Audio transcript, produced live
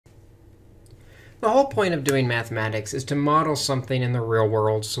The whole point of doing mathematics is to model something in the real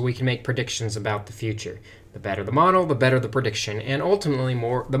world so we can make predictions about the future. The better the model, the better the prediction, and ultimately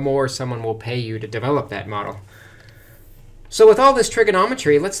the more someone will pay you to develop that model. So with all this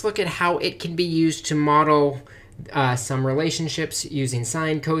trigonometry, let's look at how it can be used to model some relationships using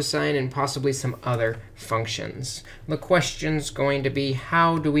sine, cosine, and possibly some other functions. The question's going to be,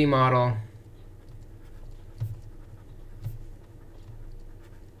 how do we model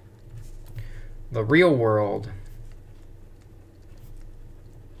the real world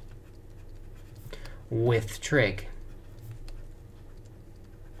with trig?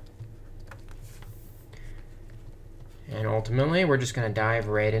 And ultimately, we're just going to dive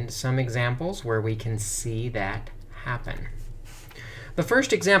right into some examples where we can see that happen. The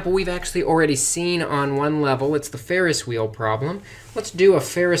first example we've actually already seen on one level. It's the Ferris wheel problem. Let's do a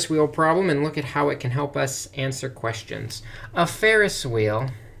Ferris wheel problem and look at how it can help us answer questions. A Ferris wheel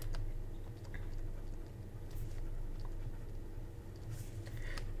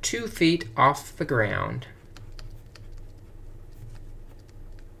two feet off the ground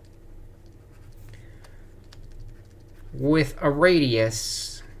with a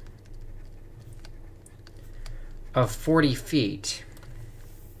radius of 40 feet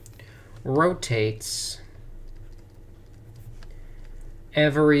rotates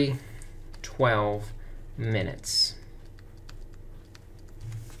every 12 minutes.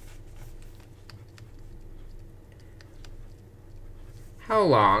 How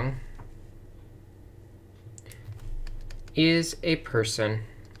long is a person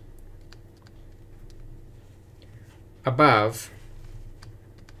above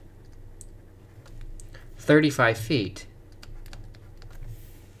 35 feet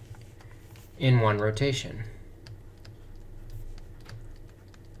in one rotation?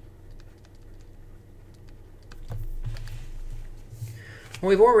 Well,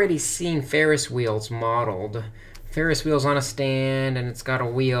 we've already seen Ferris wheels modeled. Ferris wheel's on a stand, and it's got a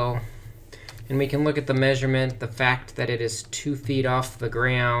wheel. And we can look at the measurement, the fact that it is 2 feet off the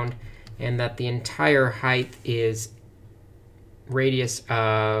ground, and that the entire height is radius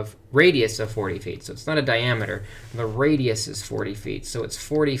of 40 feet. So it's not a diameter. The radius is 40 feet. So it's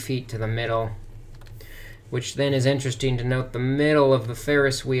 40 feet to the middle, which then is interesting to note. The middle of the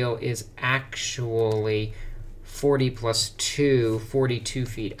Ferris wheel is actually 40 plus 2, 42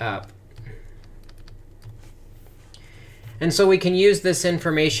 feet up. And so we can use this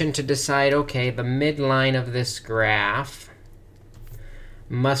information to decide, OK, the midline of this graph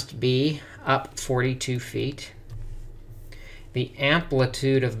must be up 42 feet. The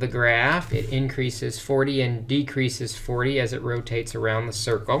amplitude of the graph, it increases 40 and decreases 40 as it rotates around the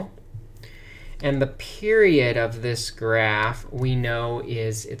circle. And the period of this graph, we know,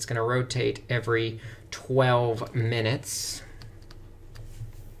 is it's going to rotate every 12 minutes.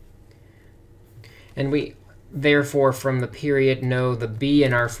 And we therefore, from the period, know the b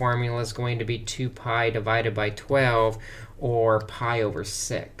in our formula is going to be 2 pi divided by 12, or pi over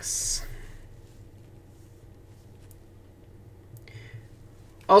 6.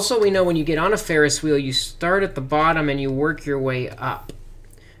 Also, we know when you get on a Ferris wheel, you start at the bottom and you work your way up.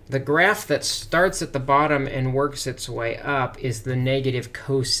 The graph that starts at the bottom and works its way up is the negative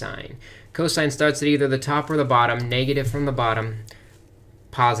cosine. Cosine starts at either the top or the bottom, negative from the bottom,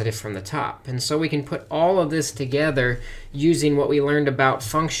 positive from the top. And so we can put all of this together using what we learned about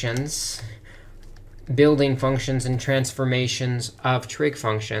functions, building functions and transformations of trig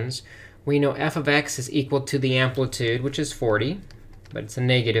functions. We know f of x is equal to the amplitude, which is 40. But it's a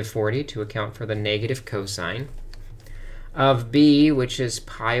negative 40 to account for the negative cosine, of b, which is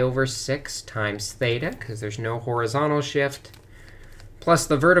pi over 6 times theta, because there's no horizontal shift, plus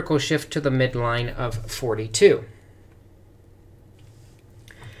the vertical shift to the midline of 42.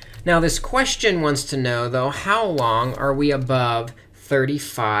 Now, this question wants to know, though, how long are we above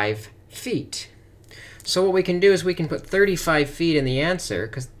 35 feet? So what we can do is we can put 35 feet in the answer,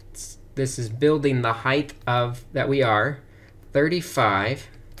 because this is building the height of that we are. 35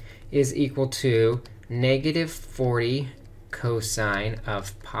 is equal to negative 40 cosine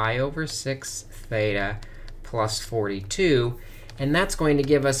of pi over 6 theta plus 42. And that's going to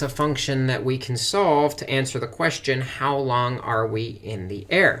give us a function that we can solve to answer the question, how long are we in the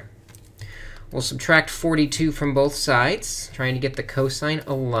air? We'll subtract 42 from both sides, trying to get the cosine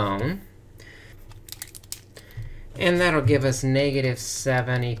alone. And that'll give us negative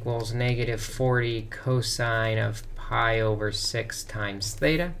 7 equals negative 40 cosine of pi over 6 times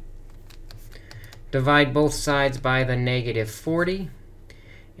theta. Divide both sides by the negative 40.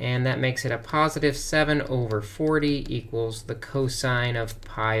 And that makes it a positive 7 over 40 equals the cosine of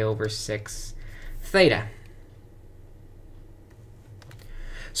pi over 6 theta.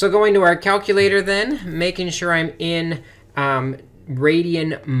 So going to our calculator then, making sure I'm in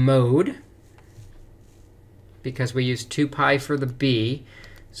radian mode, because we use 2 pi for the b.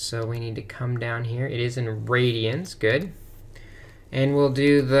 So we need to come down here. It is in radians. Good. And we'll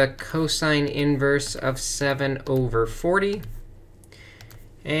do the cosine inverse of 7 over 40.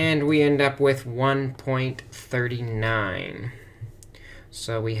 And we end up with 1.39.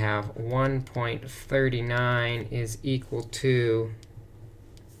 So we have 1.39 is equal to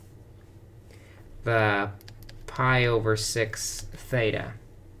the pi over 6 theta.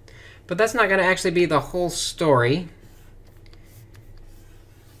 But that's not going to actually be the whole story,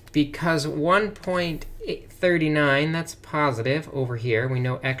 because 1.39, that's positive over here. We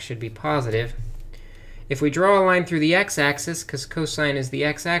know x should be positive. If we draw a line through the x-axis, because cosine is the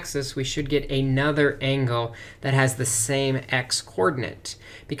x-axis, we should get another angle that has the same x-coordinate.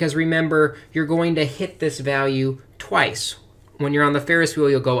 Because remember, you're going to hit this value twice. When you're on the Ferris wheel,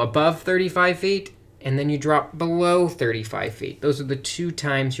 you'll go above 35 feet, and then you drop below 35 feet. Those are the 2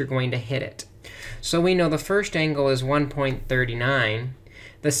 times you're going to hit it. So we know the first angle is 1.39.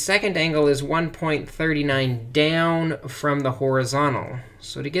 The second angle is 1.39 down from the horizontal.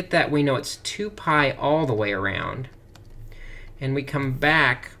 So to get that, we know it's 2 pi all the way around. And we come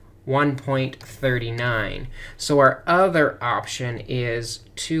back 1.39. So our other option is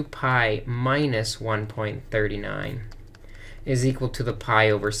 2 pi minus 1.39 is equal to the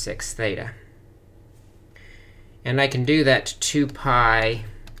pi over 6 theta. And I can do that to 2 pi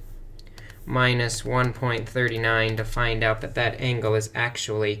minus 1.39 to find out that that angle is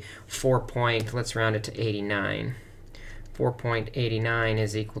actually let's round it to 89. 4.89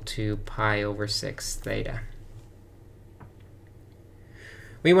 is equal to pi over 6 theta.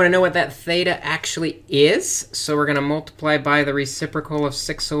 We want to know what that theta actually is, so we're going to multiply by the reciprocal of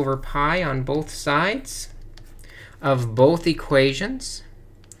 6 over pi on both sides of both equations.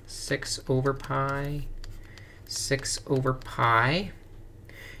 6 over pi, 6 over pi.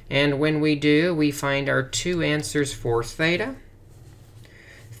 And when we do, we find our 2 answers for theta.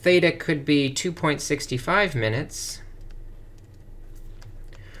 Theta could be 2.65 minutes.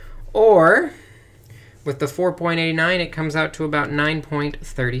 Or, with the 4.89, it comes out to about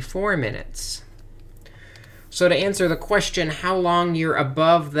 9.34 minutes. So to answer the question how long you're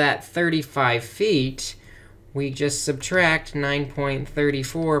above that 35 feet, we just subtract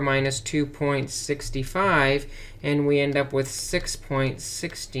 9.34 minus 2.65, and we end up with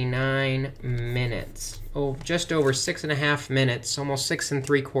 6.69 minutes. Oh, just over 6.5 minutes, almost 6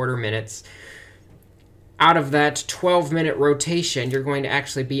 3/4 minutes. Out of that 12-minute rotation, you're going to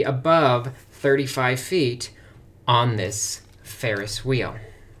actually be above 35 feet on this Ferris wheel.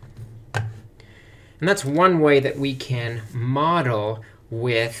 And that's one way that we can model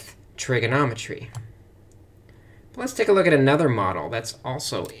with trigonometry. But let's take a look at another model that's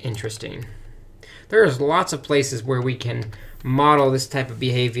also interesting. There's lots of places where we can model this type of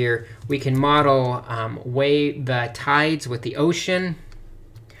behavior. We can model the tides with the ocean.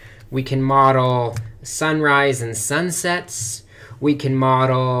 We can model sunrise and sunsets. We can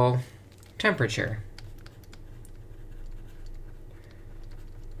model temperature.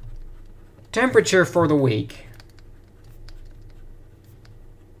 Temperature for the week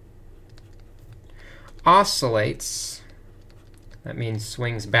oscillates, that means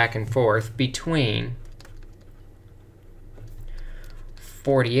swings back and forth, between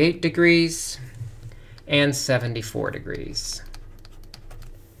 48 degrees and 74 degrees.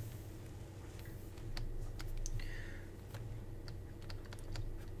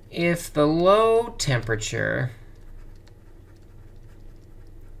 If the low temperature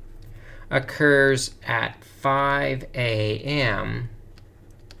occurs at 5 a.m.,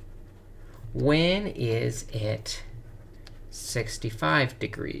 when is it 65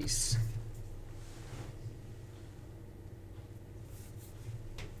 degrees?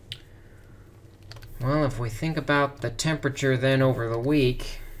 Well, if we think about the temperature then over the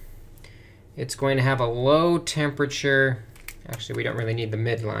week, it's going to have a low temperature. Actually, we don't really need the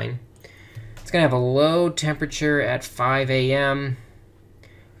midline. It's going to have a low temperature at 5 a.m.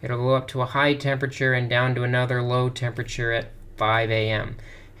 It'll go up to a high temperature and down to another low temperature at 5 a.m.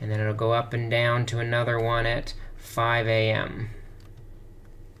 And then it'll go up and down to another one at 5 a.m.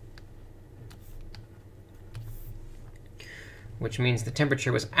 Which means the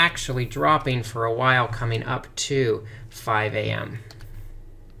temperature was actually dropping for a while coming up to 5 a.m.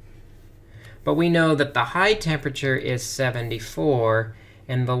 But we know that the high temperature is 74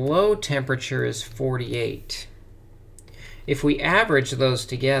 and the low temperature is 48. If we average those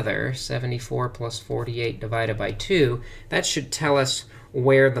together, 74 plus 48 divided by 2, that should tell us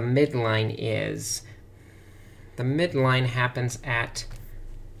where the midline is. The midline happens at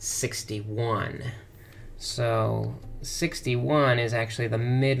 61. So 61 is actually the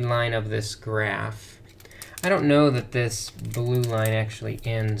midline of this graph. I don't know that this blue line actually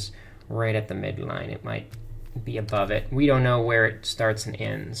ends right at the midline. It might be above it. We don't know where it starts and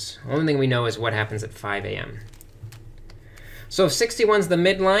ends. The only thing we know is what happens at 5 a.m. So if 61 is the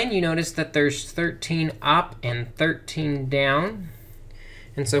midline, you notice that there's 13 up and 13 down.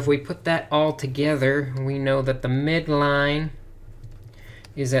 And so if we put that all together, we know that the midline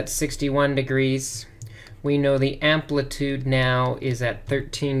is at 61 degrees. We know the amplitude now is at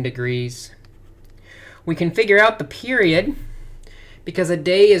 13 degrees. We can figure out the period because a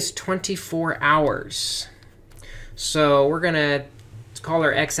day is 24 hours. So we're going to call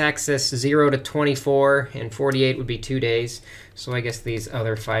our x-axis 0 to 24, and 48 would be 2 days. So I guess these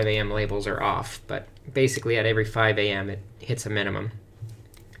other 5 a.m. labels are off. But basically, at every 5 a.m., it hits a minimum.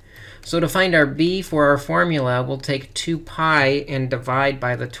 So to find our b for our formula, we'll take 2 pi and divide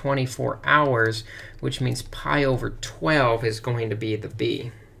by the 24 hours, which means pi over 12 is going to be the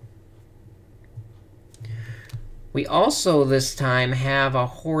b. We also, this time, have a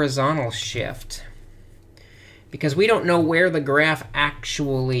horizontal shift. Because we don't know where the graph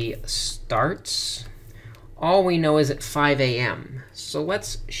actually starts, all we know is at 5 a.m. So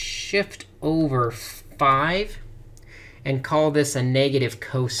let's shift over 5 and call this a negative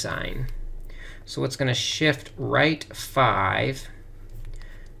cosine. So it's going to shift right 5.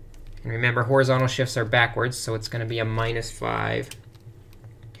 And remember, horizontal shifts are backwards, so it's going to be a minus 5.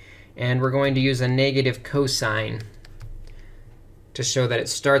 And we're going to use a negative cosine to show that it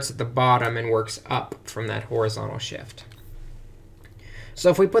starts at the bottom and works up from that horizontal shift. So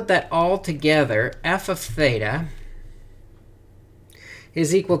if we put that all together, f of theta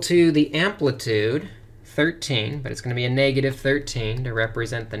is equal to the amplitude, 13, but it's going to be a negative 13 to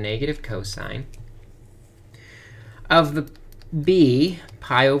represent the negative cosine, of the b,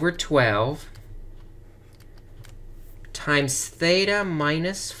 pi over 12, times theta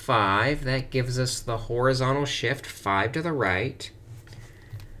minus 5. That gives us the horizontal shift, 5 to the right,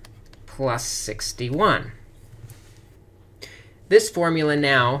 plus 61. This formula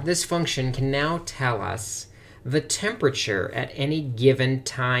now, this function can now tell us the temperature at any given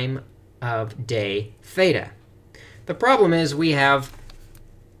time of day theta. The problem is we have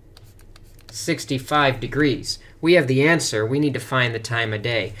 65 degrees. We have the answer. We need to find the time of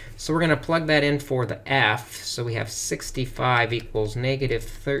day. So we're going to plug that in for the f. So we have 65 equals negative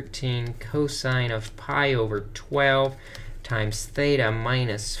 13 cosine of pi over 12 times theta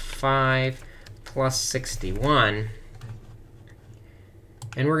minus 5 plus 61.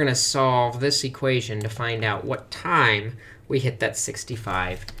 And we're going to solve this equation to find out what time we hit that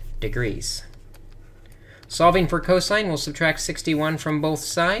 65 degrees. Solving for cosine, we'll subtract 61 from both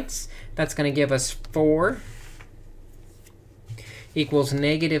sides. That's going to give us 4 equals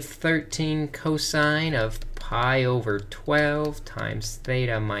negative 13 cosine of pi over 12 times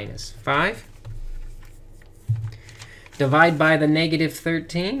theta minus 5. Divide by the negative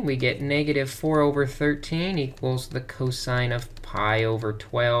 13. We get negative 4 over 13 equals the cosine of pi over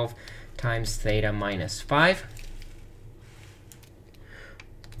 12 times theta minus 5.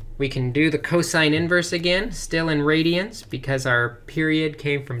 We can do the cosine inverse again, still in radians, because our period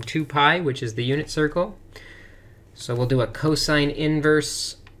came from 2 pi, which is the unit circle. So we'll do a cosine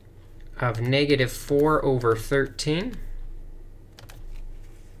inverse of negative 4 over 13.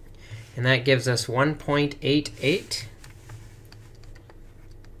 And that gives us 1.88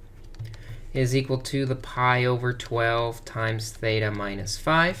 is equal to the pi over 12 times theta minus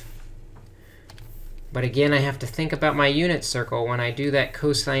 5. But again, I have to think about my unit circle when I do that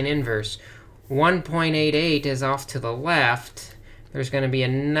cosine inverse. 1.88 is off to the left. There's going to be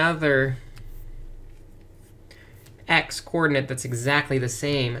another x coordinate that's exactly the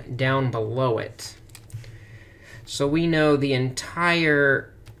same down below it. So we know the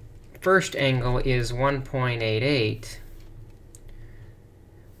entire first angle is 1.88,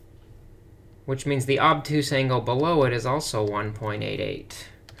 which means the obtuse angle below it is also 1.88.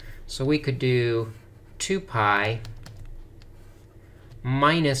 So we could do 2 pi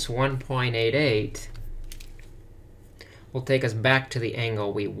minus 1.88 will take us back to the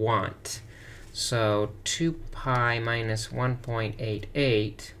angle we want. So 2 pi minus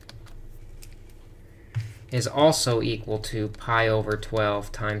 1.88 is also equal to pi over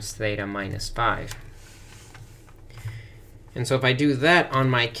 12 times theta minus 5. And so if I do that on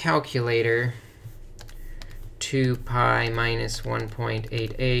my calculator, 2 pi minus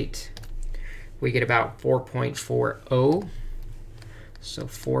 1.88, we get about 4.40. So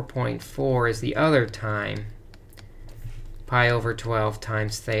 4.4 is the other time, pi over 12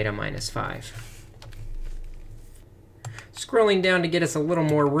 times theta minus 5. Scrolling down to get us a little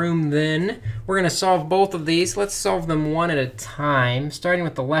more room then, we're going to solve both of these. Let's solve them one at a time. Starting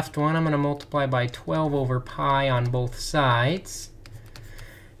with the left one, I'm going to multiply by 12 over pi on both sides.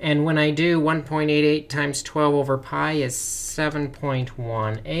 And when I do, 1.88 times 12 over pi is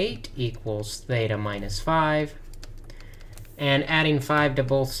 7.18 equals theta minus 5. And adding 5 to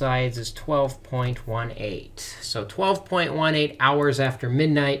both sides is 12.18. So 12.18 hours after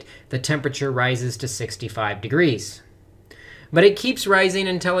midnight, the temperature rises to 65 degrees. But it keeps rising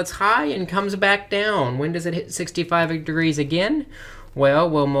until it's high and comes back down. When does it hit 65 degrees again? Well,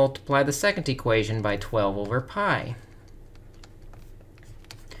 we'll multiply the second equation by 12 over pi.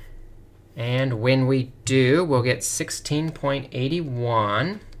 And when we do, we'll get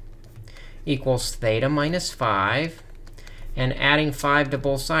 16.81 equals theta minus 5. And adding 5 to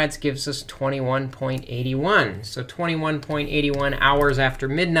both sides gives us 21.81. So 21.81 hours after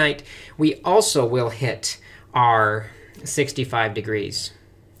midnight, we also will hit our 65 degrees.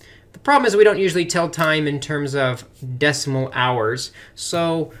 The problem is we don't usually tell time in terms of decimal hours.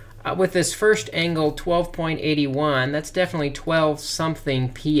 So with this first angle, 12.81, that's definitely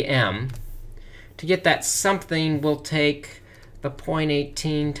 12-something p.m. To get that something, we'll take the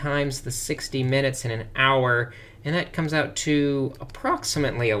 0.18 times the 60 minutes in an hour. And that comes out to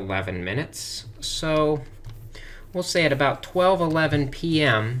approximately 11 minutes. So we'll say at about 12:11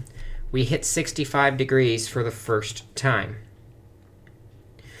 p.m., we hit 65 degrees for the first time.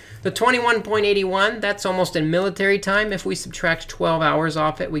 The 21.81, that's almost in military time. If we subtract 12 hours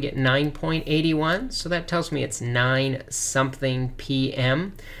off it, we get 9.81. So that tells me it's 9-something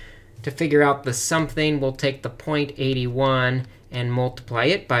p.m. To figure out the something, we'll take the 0.81 and multiply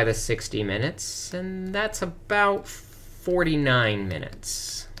it by the 60 minutes. And that's about 49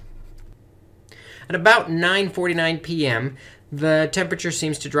 minutes. At about 9:49 p.m., the temperature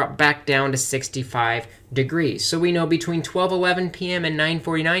seems to drop back down to 65 degrees. So we know between 12:11 p.m. and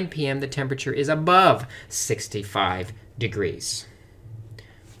 9:49 p.m. the temperature is above 65 degrees.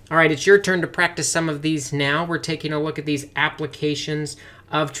 All right, it's your turn to practice some of these now. We're taking a look at these applications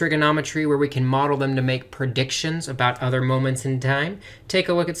of trigonometry where we can model them to make predictions about other moments in time. Take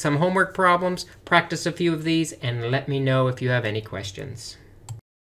a look at some homework problems, practice a few of these, and let me know if you have any questions.